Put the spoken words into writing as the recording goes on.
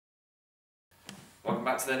Welcome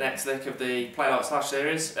back to the next lick of the Play Like Slash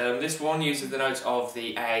series. This one uses the notes of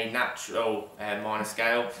the A natural minor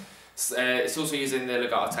scale. It's also using the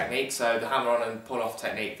legato technique, so the hammer on and pull off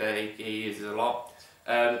technique that he uses a lot.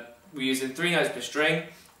 We're using 3 notes per string.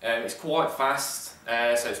 It's quite fast,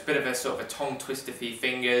 so it's a bit of a sort of a tongue twister for your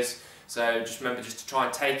fingers. So just remember just to try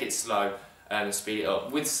and take it slow and speed it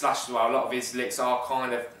up. With Slash as well, a lot of his licks are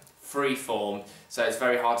kind of free form, so it's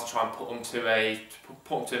very hard to try and put them to a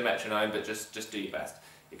metronome, but just do your best.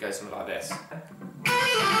 It goes something like this.